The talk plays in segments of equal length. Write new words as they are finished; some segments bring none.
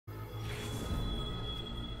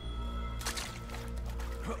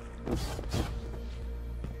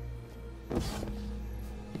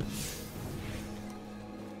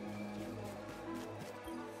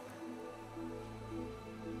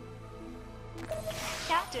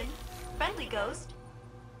Captain, friendly ghost.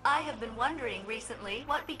 I have been wondering recently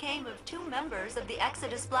what became of two members of the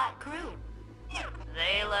Exodus Black crew.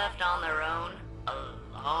 They left on their own a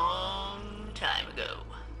long time ago.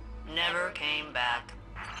 Never came back.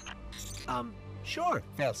 Sure,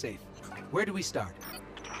 failsafe. Where do we start?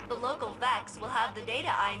 The local Vex will have the data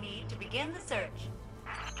I need to begin the search.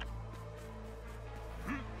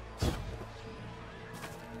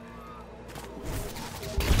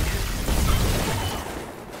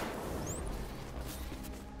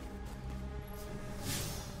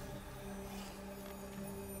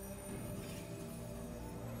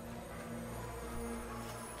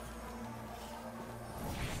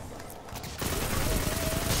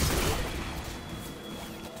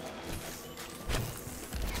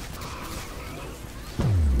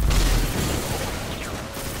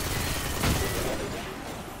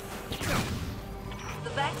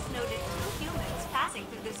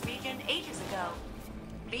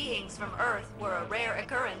 Beings from Earth were a rare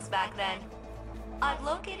occurrence back then. I've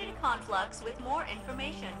located a conflux with more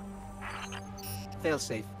information.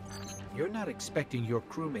 Failsafe, you're not expecting your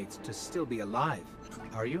crewmates to still be alive,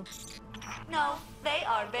 are you? No, they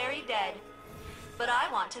are very dead. But I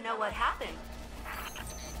want to know what happened.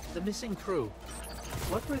 The missing crew,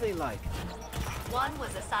 what were they like? One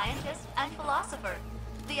was a scientist and philosopher.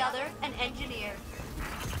 The other, an engineer.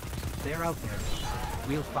 They're out there.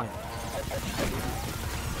 We'll find them.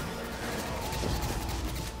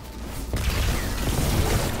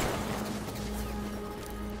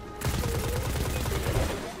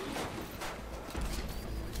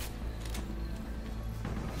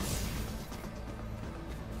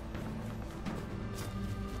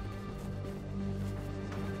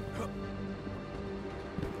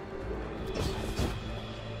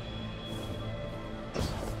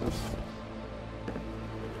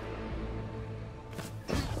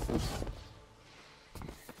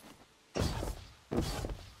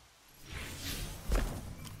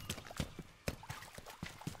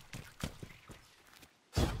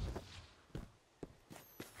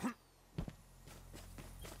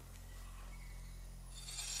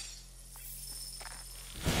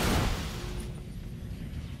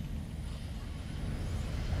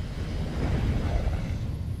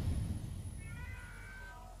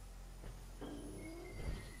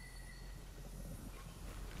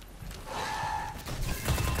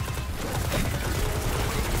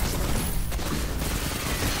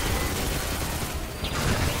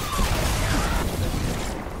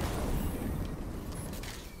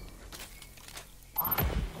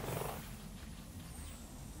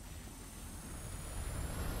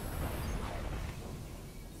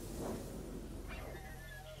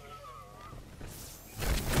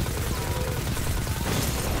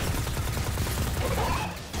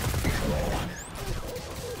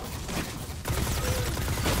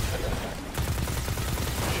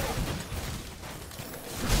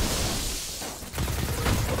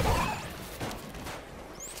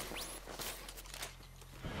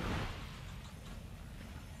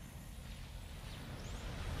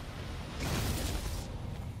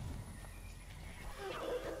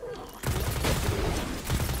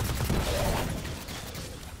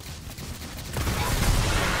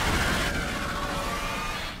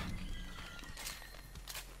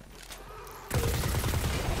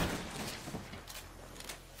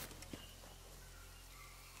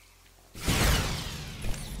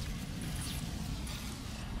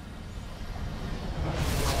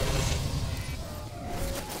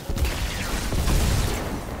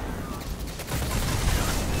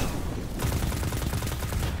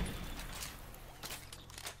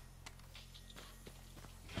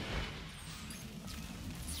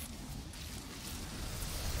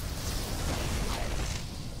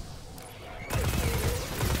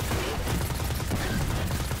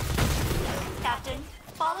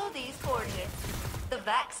 Follow these coordinates. The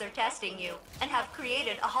Vex are testing you and have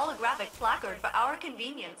created a holographic placard for our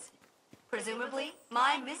convenience. Presumably,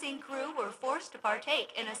 my missing crew were forced to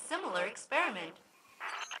partake in a similar experiment.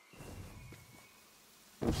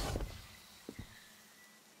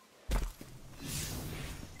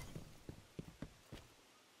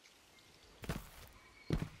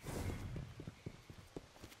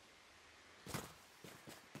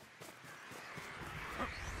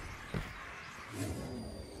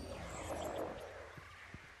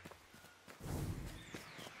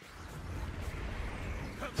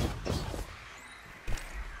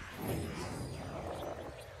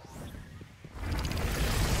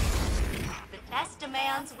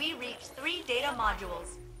 demands we reach 3 data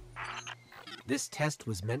modules. This test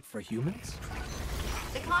was meant for humans?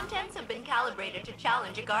 The contents have been calibrated to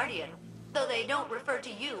challenge a Guardian, though they don't refer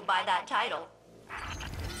to you by that title.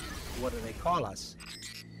 What do they call us?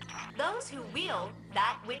 Those who wield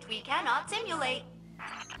that which we cannot simulate.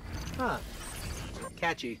 Huh.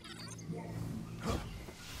 Catchy.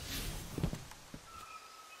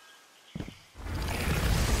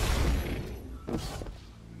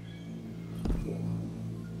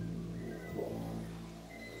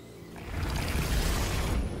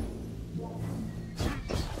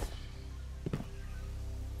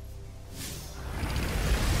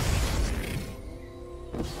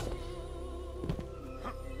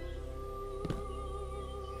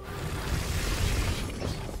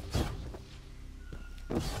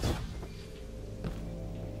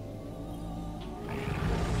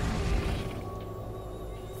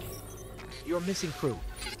 Your missing crew.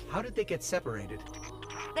 How did they get separated?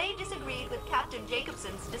 They disagreed with Captain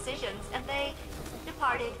Jacobson's decisions, and they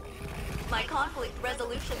departed. My conflict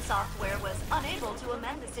resolution software was unable to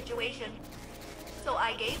amend the situation, so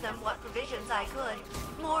I gave them what provisions I could,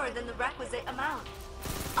 more than the requisite amount.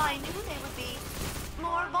 I knew they would be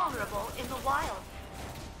more vulnerable in the wild,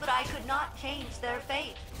 but I could not change their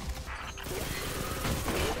fate.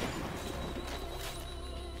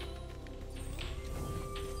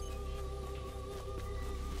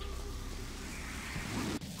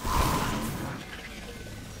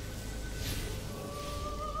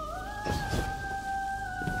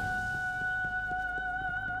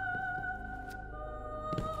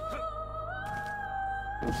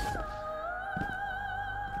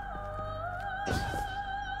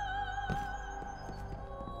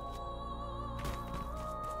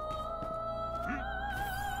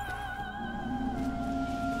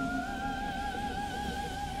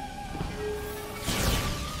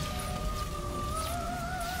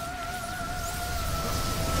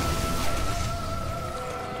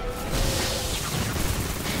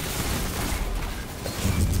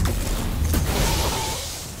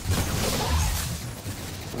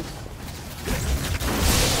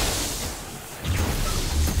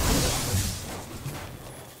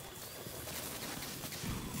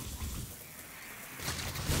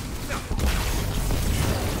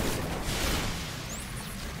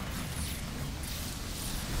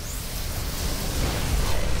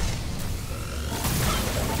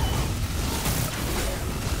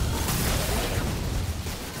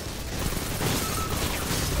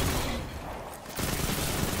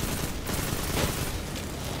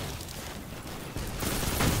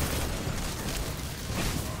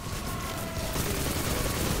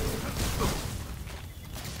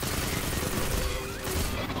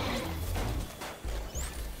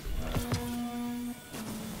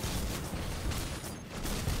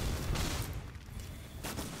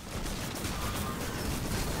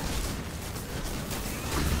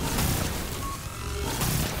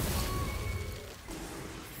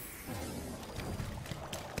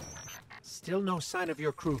 Still no sign of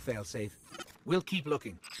your crew, Failsafe. We'll keep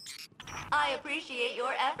looking. I appreciate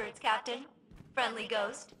your efforts, Captain. Friendly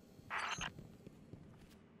Ghost.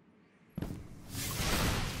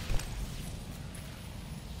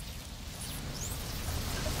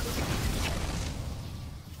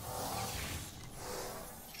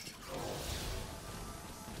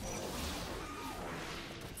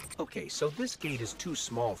 Okay, so this gate is too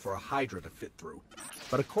small for a Hydra to fit through.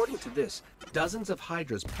 But according to this, dozens of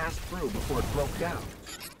Hydras passed through before it broke down.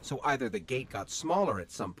 So either the gate got smaller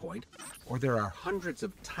at some point, or there are hundreds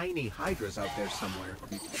of tiny Hydras out there somewhere.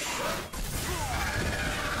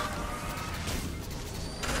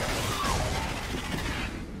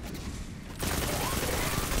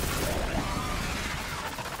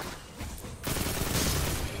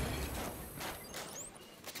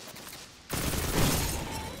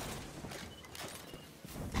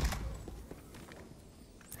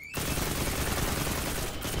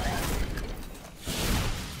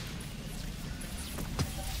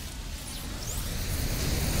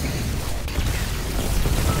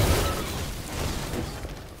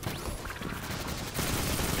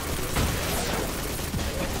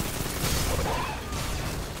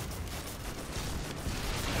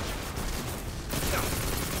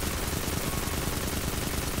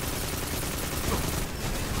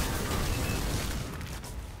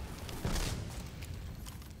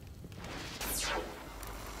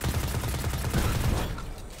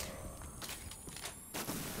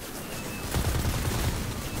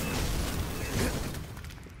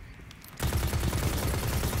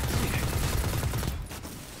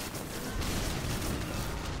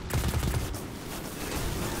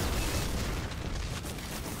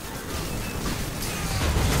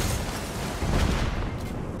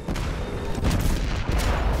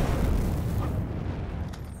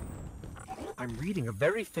 reading a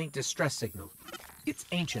very faint distress signal. It's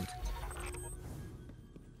ancient.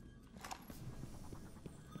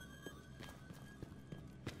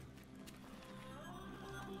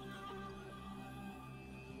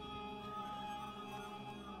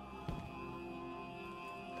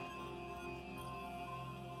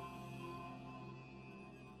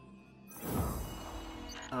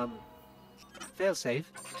 Failsafe.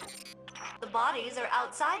 The bodies are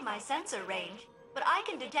outside my sensor range, but I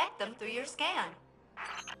can detect them through your scan.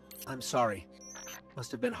 I'm sorry.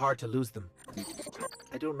 Must have been hard to lose them.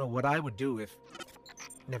 I don't know what I would do if...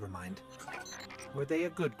 Never mind. Were they a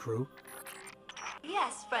good crew?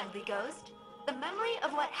 Yes, friendly ghost. The memory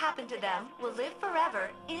of what happened to them will live forever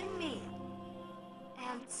in me.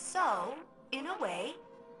 And so, in a way,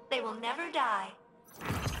 they will never die.